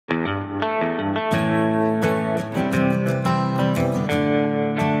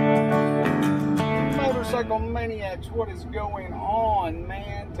Maniacs, what is going on,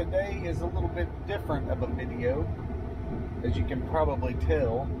 man? Today is a little bit different of a video, as you can probably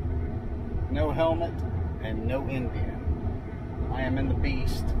tell. No helmet and no Indian. I am in the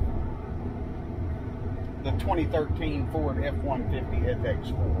Beast, the 2013 Ford F-150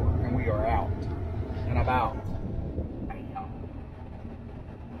 FX4, and we are out and about.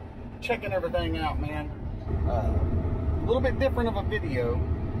 Checking everything out, man. A little bit different of a video,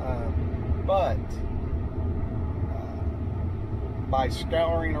 but by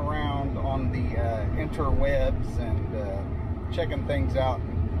scouring around on the interwebs and checking things out,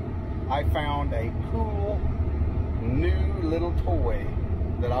 I found a cool new little toy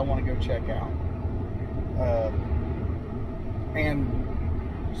that I want to go check out. And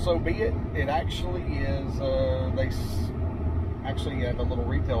so be it. It actually is, they actually have a little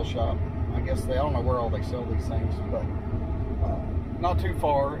retail shop. I guess I don't know where all they sell these things, but not too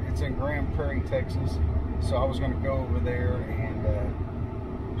far. It's in Grand Prairie, Texas. So I was going to go over there and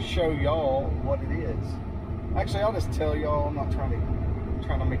show y'all what it is. Actually, I'll just tell y'all. I'm not trying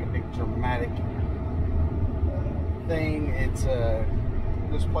to make a big dramatic thing. It's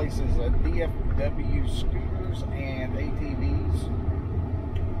this place is a DFW scooters and ATVs.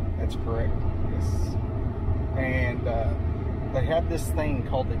 That's correct. Yes. And they have this thing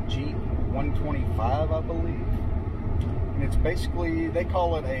called the Jeep 125, I believe. And it's basically, they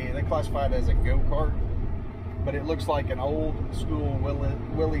classify it as a go-kart, but it looks like an old school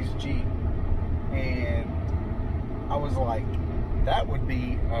Willys Jeep. And I was like, that would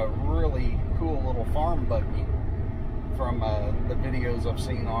be a really cool little farm buggy from the videos I've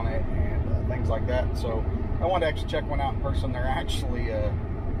seen on it and things like that. So I wanted to actually check one out in person. They're actually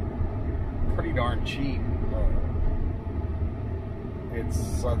pretty darn cheap.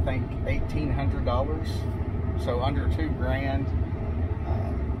 It's, I think, $1,800, so under $2,000.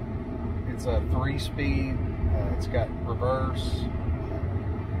 It's a 3-speed. It's got reverse,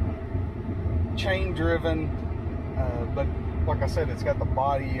 chain driven, but like I said, it's got the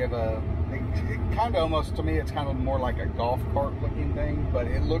body of a, it kind of almost, to me, it's kind of more like a golf cart looking thing, but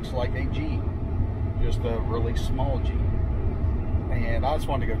it looks like a Jeep, just a really small Jeep. And I just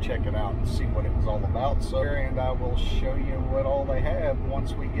wanted to go check it out and see what it was all about. So, and I will show you what all they have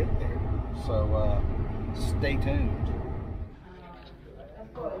once we get there. So stay tuned.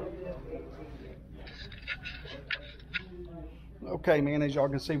 Okay, man, as y'all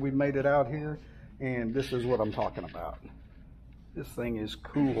can see, we made it out here, and this is what I'm talking about. This thing is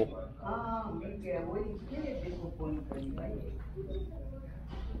cool.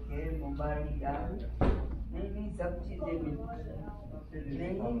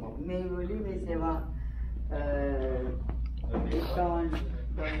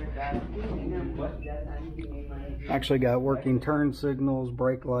 Actually got working turn signals,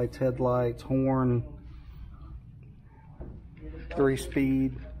 brake lights, headlights, horn,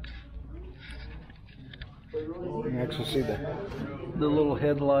 3-speed. You can actually see the little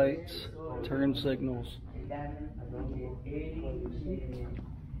headlights, turn signals.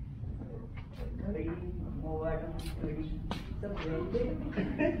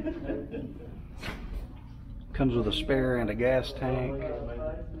 Comes with a spare and a gas tank.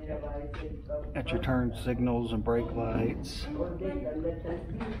 Got your turn signals and brake lights.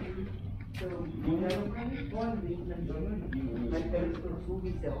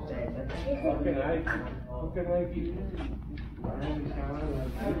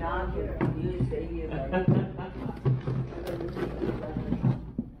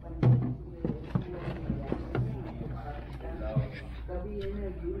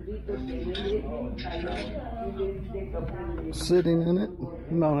 Sitting in it,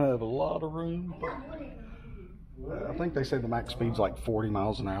 don't have a lot of room, but I think they say the max speed's like 40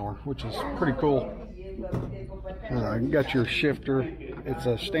 miles an hour, which is pretty cool. You got your shifter. It's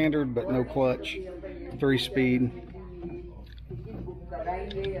a standard but no clutch, 3-speed.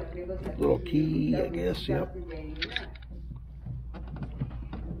 Little key, I guess. Yep.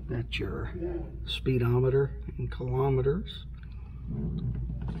 That's your speedometer in kilometers.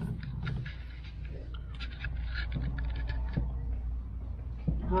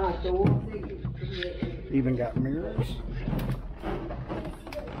 Even got mirrors.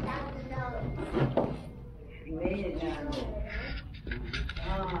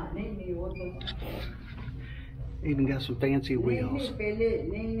 Even got some fancy wheels.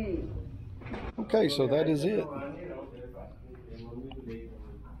 Okay, so that is it.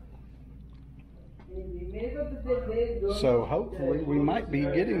 So hopefully we might be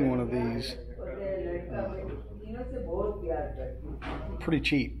getting one of these pretty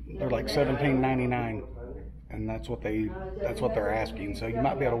cheap. They're like $17.99, and that's what they're asking. So you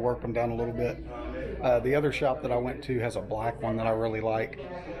might be able to work them down a little bit. The other shop that I went to has a black one that I really like.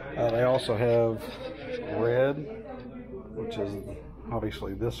 They also have red, which is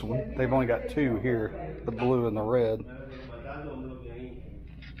obviously this one. They've only got two here, the blue and the red.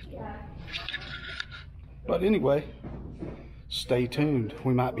 But anyway, stay tuned.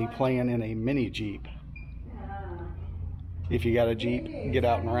 We might be playing in a mini Jeep. If you got a Jeep, get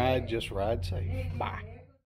out and ride. Just ride safe. Bye.